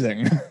 That's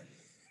amazing.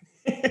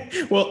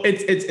 Well,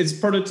 it's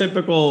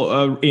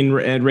prototypical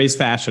in Rays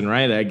fashion,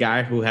 right? A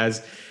guy who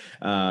has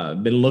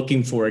been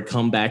looking for a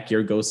comeback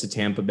year goes to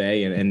Tampa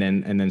Bay, and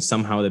then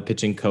somehow the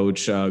pitching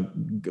coach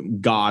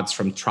gods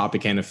from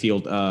Tropicana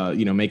Field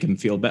make him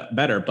feel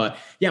better. But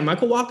yeah,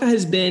 Michael Wacha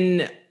has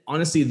been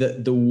honestly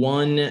the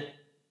one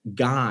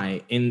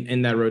guy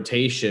in that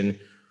rotation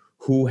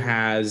who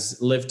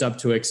has lived up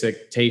to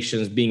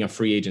expectations being a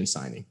free agent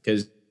signing,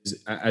 because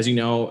as you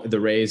know, the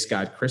Rays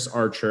got Chris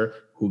Archer,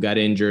 who got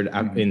injured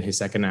in his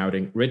second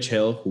outing. Rich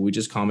Hill, who we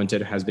just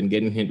commented, has been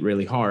getting hit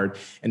really hard.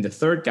 And the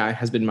third guy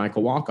has been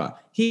Michael Wacha.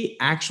 He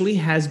actually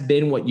has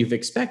been what you've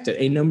expected,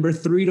 a number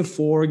 3 to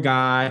 4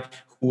 guy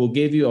who will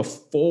give you a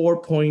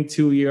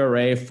 4.2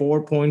 ERA,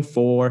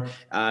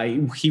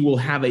 4.4. He will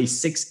have a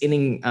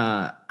 6-inning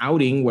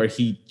outing where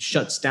he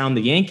shuts down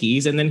the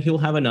Yankees, and then he'll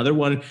have another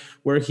one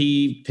where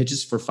he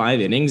pitches for 5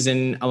 innings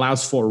and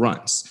allows 4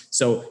 runs.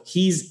 So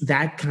he's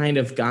that kind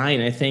of guy,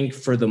 and I think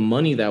for the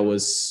money that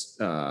was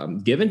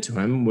given to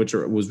him, which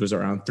was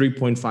around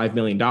 $3.5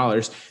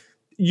 million,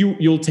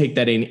 you'll take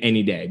that in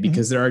any day,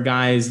 because there are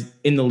guys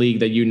in the league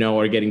that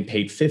are getting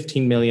paid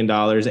 $15 million,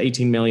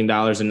 $18 million,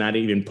 and not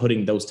even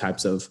putting those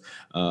types of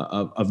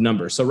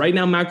numbers. So right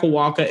now, Michael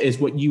Wacha is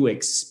what you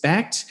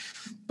expect,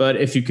 but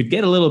if you could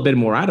get a little bit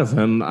more out of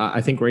him,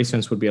 I think Rays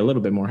fans would be a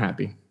little bit more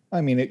happy. I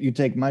mean, you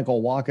take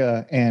Michael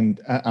Wacha, and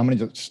I'm going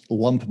to just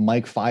lump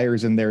Mike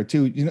Fiers in there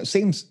too.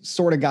 Same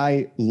sort of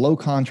guy, low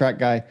contract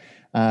guy.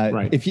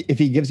 Right. If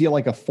he gives you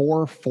like a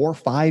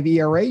 4.45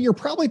 ERA, you're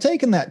probably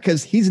taking that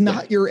because he's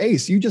not your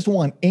ace. You just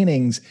want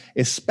innings,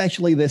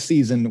 especially this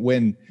season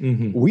when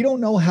we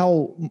don't know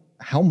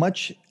how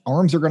much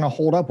arms are going to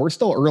hold up. We're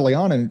still early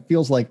on, and it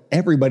feels like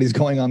everybody's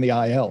going on the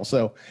IL.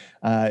 So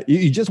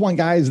you just want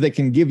guys that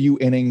can give you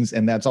innings,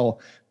 and that's all.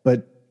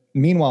 But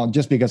meanwhile,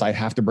 just because I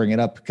have to bring it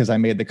up because I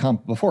made the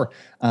comp before,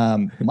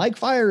 Mike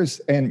Fiers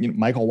and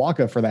Michael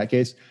Wacha, for that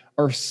case,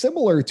 are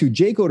similar to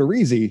Jake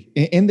Odorizzi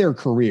in their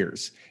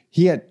careers.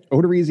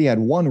 Odorizzi had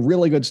one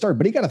really good start,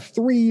 but he got a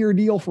 3-year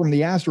deal from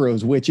the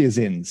Astros, which is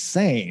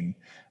insane.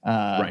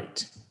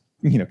 Right.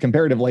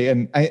 Comparatively.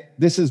 And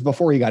this is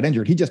before he got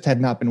injured. He just had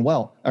not been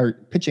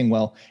pitching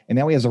well. And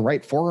now he has a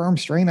right forearm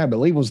strain, I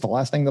believe was the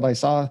last thing that I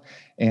saw.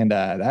 And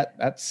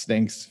that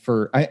stinks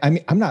I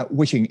mean, I'm not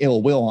wishing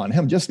ill will on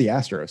him, just the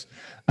Astros.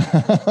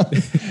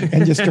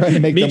 And just trying to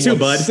make them too, look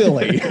bud.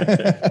 silly.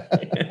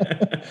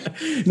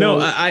 No,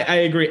 I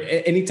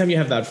agree. Anytime you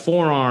have that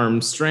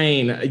forearm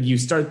strain, you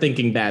start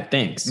thinking bad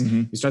things.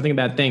 Mm-hmm. You start thinking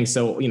bad things.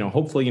 So,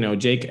 hopefully,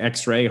 Jake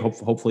X-ray,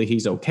 hopefully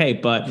he's okay.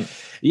 But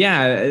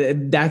yeah,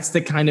 that's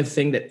the kind of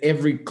thing that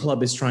every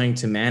club is trying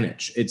to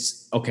manage.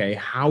 It's okay.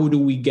 How do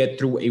we get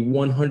through a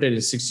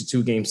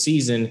 162 game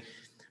season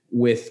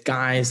with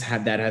guys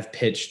that have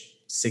pitched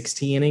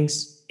 60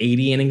 innings?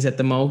 80 innings at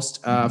the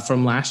most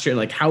from last year.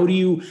 Like, how do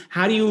you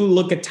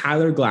look at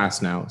Tyler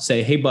Glass now?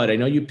 Say, hey, bud, I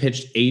know you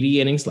pitched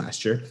 80 innings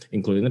last year,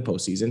 including the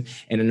postseason,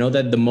 and I know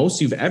that the most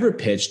you've ever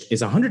pitched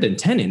is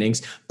 110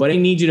 innings, but I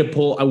need you to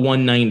pull a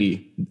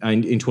 190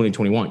 in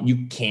 2021.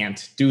 You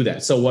can't do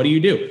that. So what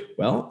do?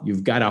 Well,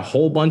 you've got a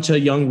whole bunch of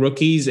young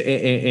rookies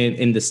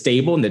in the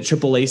stable, in the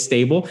AAA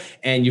stable,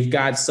 and you've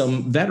got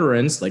some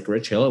veterans like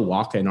Rich Hill,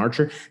 Wacha, and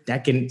Archer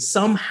that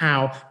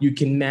you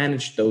can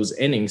manage those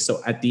innings.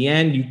 So at the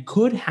end, you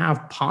could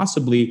have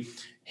possibly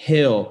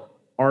Hill,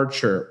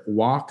 Archer,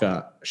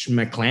 Wacha,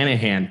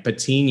 McClanahan,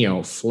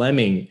 Patino,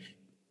 Fleming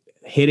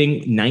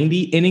hitting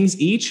 90 innings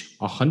each,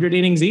 100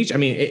 innings each. I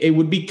mean, it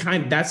would be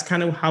that's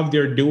kind of how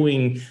they're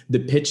doing the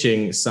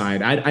pitching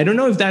side. I don't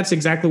know if that's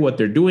exactly what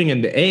they're doing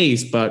in the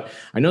A's, but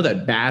I know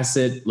that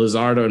Bassett,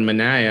 Luzardo, and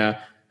Manaya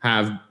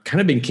have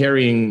kind of been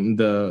carrying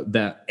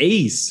the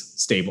A's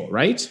stable,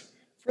 right?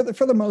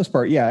 For the most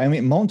part, yeah. I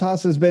mean,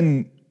 Montas has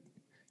been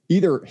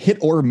either hit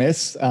or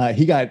miss.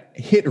 He got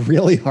hit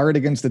really hard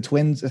against the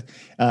Twins.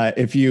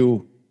 If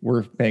you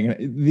were paying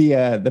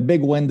the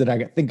big win that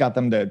I think got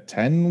them to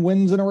 10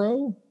 wins in a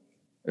row.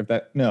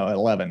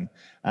 11.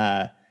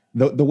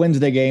 The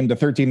Wednesday game, the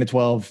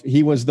 13-12,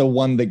 he was the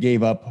one that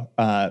gave up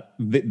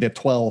the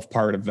 12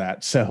 part of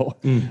that. So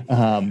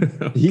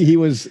he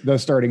was the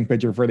starting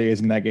pitcher for the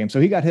A's in that game. So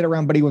he got hit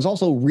around, but he was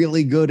also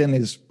really good in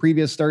his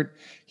previous start.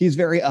 He's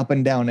very up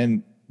and down.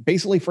 And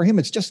basically for him,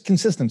 it's just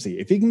consistency.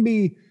 If he can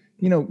be,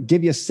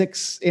 give you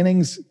 6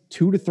 innings,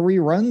 2 to 3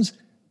 runs,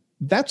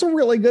 that's a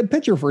really good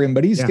pitcher for him,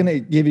 but he's going to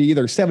give you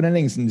either 7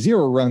 innings and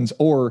 0 runs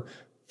or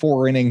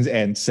 4 innings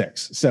and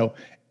 6. So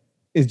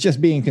it's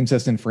just being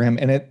consistent for him.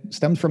 And it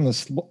stems from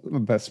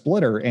the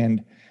splitter.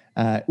 And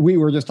we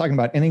were just talking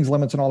about innings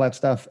limits and all that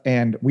stuff.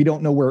 And we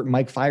don't know where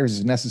Mike Fiers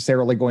is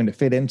necessarily going to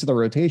fit into the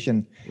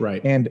rotation.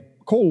 Right. And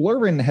Cole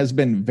Irvin has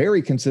been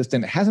very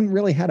consistent. Hasn't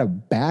really had a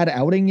bad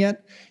outing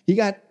yet.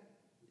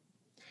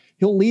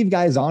 He'll leave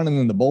guys on and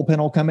then the bullpen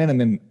will come in and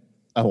then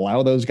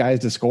allow those guys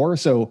to score.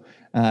 So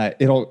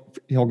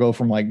he'll go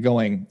from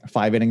going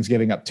 5 innings,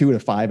 giving up 2 to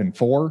 5 and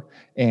 4.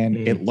 And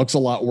it looks a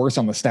lot worse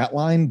on the stat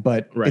line,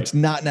 but it's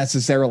not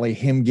necessarily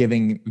him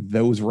giving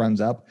those runs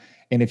up.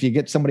 And if you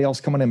get somebody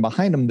else coming in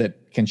behind him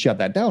that can shut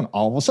that down,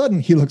 all of a sudden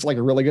he looks like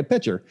a really good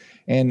pitcher.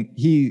 And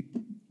he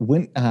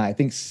went, I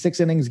think 6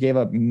 innings, gave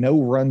up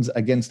no runs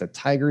against the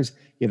Tigers.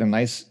 He had a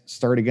nice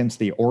start against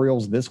the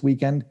Orioles this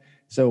weekend.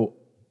 So,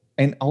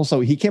 and also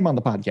he came on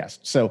the podcast.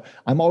 So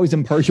I'm always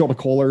impartial to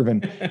Cole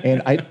Irvin,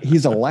 and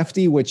he's a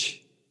lefty,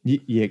 which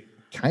you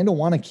kind of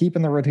want to keep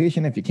in the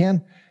rotation if you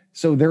can.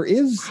 So there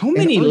is how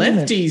many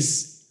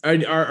lefties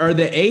are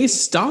the A's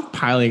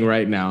stockpiling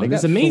right now?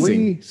 That's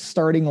amazing. 3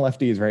 starting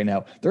lefties right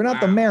now. They're not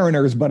the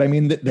Mariners, but I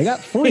mean, they got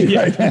 3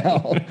 right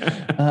now.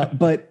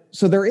 But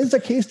so there is a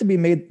case to be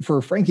made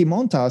for Frankie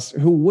Montas,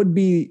 who would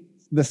be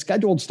the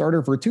scheduled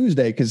starter for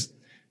Tuesday. Because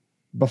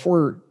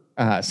before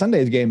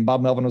Sunday's game,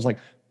 Bob Melvin was like,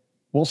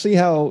 we'll see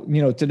how,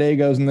 today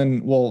goes, and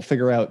then we'll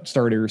figure out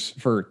starters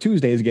for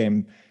Tuesday's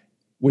game,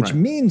 which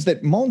means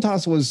that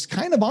Montas was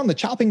kind of on the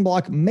chopping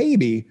block,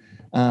 maybe.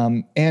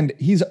 And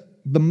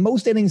the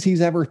most innings he's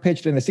ever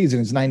pitched in a season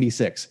is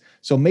 96.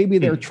 So maybe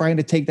they're trying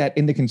to take that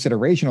into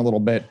consideration a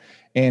little bit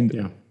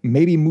and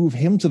maybe move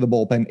him to the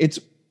bullpen.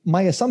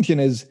 My assumption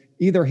is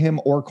either him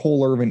or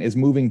Cole Irvin is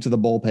moving to the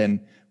bullpen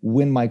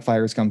when Mike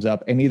Fiers comes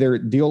up, and either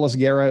Diolis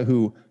Guerra,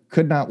 who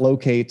could not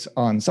locate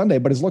on Sunday,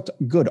 but has looked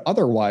good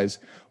otherwise,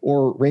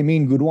 or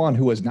Ramin Gudwan,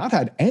 who has not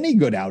had any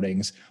good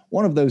outings.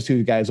 One of those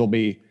 2 guys will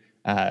be,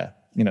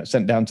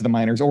 sent down to the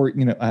minors, or,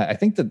 I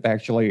think that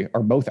actually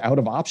are both out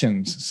of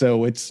options.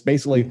 So it's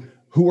basically,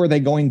 who are they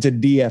going to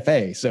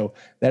DFA? So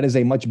that is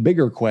a much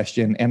bigger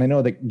question. And I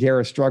know that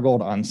Guerra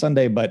struggled on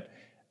Sunday, but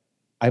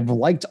I've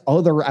liked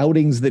other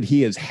outings that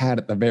he has had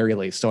at the very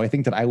least. So I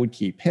think that I would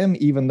keep him,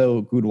 even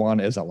though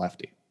Gudwan is a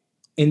lefty.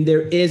 And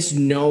there is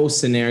no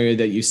scenario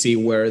that you see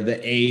where the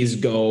A's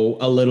go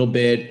a little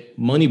bit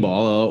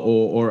moneyball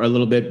or a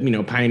little bit,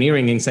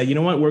 pioneering and say, you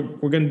know what,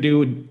 we're going to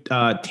do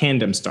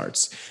tandem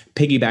starts,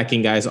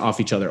 piggybacking guys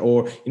off each other.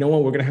 Or, you know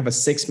what, we're going to have a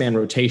 6-man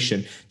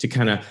rotation to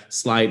kind of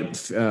slide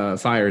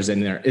Fiers in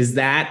there. Is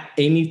that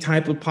any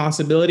type of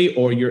possibility,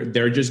 or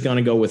they're just going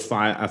to go with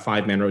a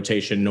 5-man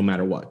rotation no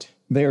matter what?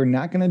 They're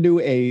not going to do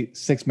a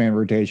 6-man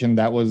rotation.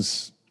 That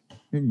was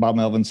Bob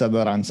Melvin said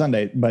that on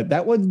Sunday, but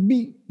that would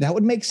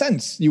make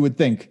sense, you would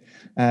think.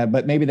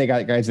 But maybe they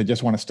got guys that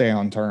just want to stay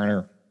on turn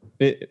or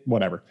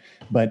whatever.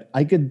 But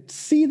I could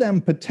see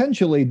them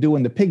potentially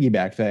doing the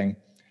piggyback thing.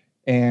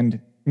 And,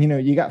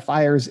 you got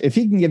Fiers. If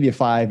he can give you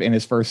 5 in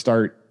his first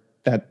start,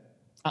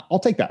 I'll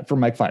take that for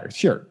Mike Fiers.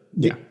 Sure.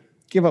 Yeah.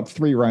 Give up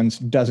 3 runs.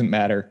 Doesn't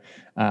matter.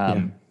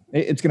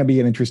 It's going to be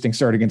an interesting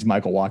start against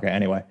Michael Wacha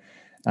anyway.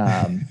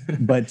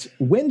 But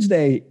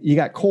Wednesday, you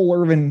got Cole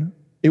Irvin.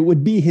 It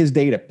would be his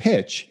day to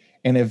pitch.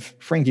 And if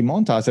Frankie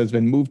Montas has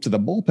been moved to the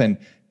bullpen,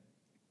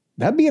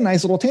 that'd be a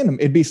nice little tandem.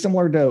 It'd be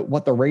similar to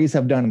what the Rays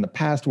have done in the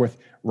past with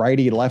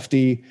righty,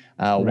 lefty.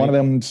 Right. One of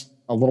them's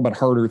a little bit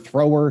harder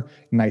thrower,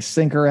 nice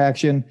sinker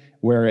action,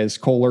 whereas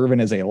Cole Irvin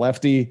is a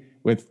lefty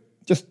with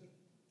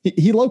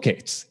he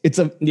locates. It's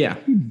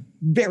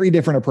very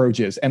different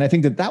approaches. And I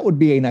think that would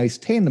be a nice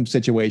tandem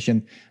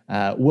situation.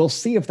 We'll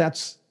see if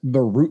that's the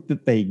route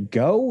that they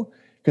go.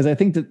 Because I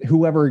think that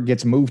whoever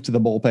gets moved to the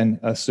bullpen,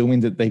 assuming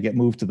that they get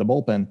moved to the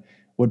bullpen,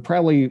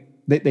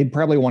 they'd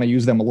probably want to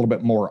use them a little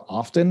bit more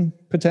often,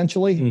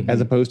 potentially,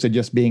 as opposed to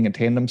just being a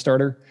tandem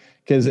starter.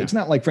 Because it's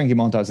not like Frankie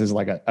Montas is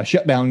like a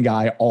shutdown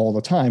guy all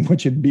the time,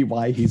 which would be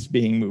why he's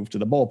being moved to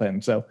the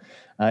bullpen. So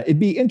it'd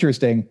be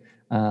interesting.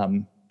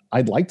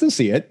 I'd like to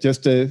see it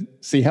just to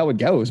see how it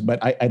goes, but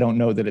I don't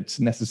know that it's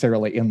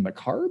necessarily in the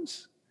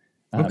cards.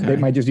 They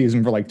might just use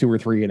him for like 2 or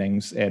 3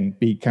 innings and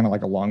be kind of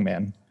like a long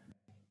man.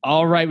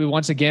 All right. We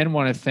once again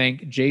want to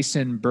thank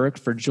Jason Burke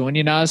for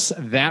joining us.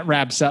 That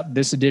wraps up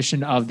this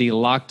edition of the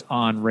Locked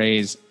On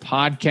Rays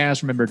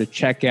podcast. Remember to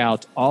check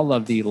out all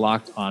of the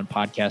Locked On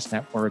Podcast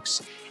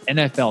Network's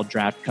NFL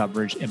draft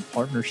coverage in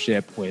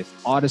partnership with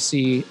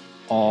Odyssey.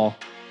 All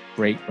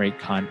great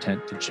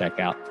content to check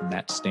out from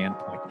that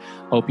standpoint.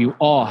 Hope you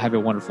all have a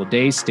wonderful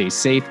day. Stay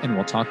safe, and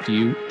we'll talk to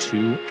you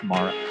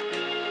tomorrow.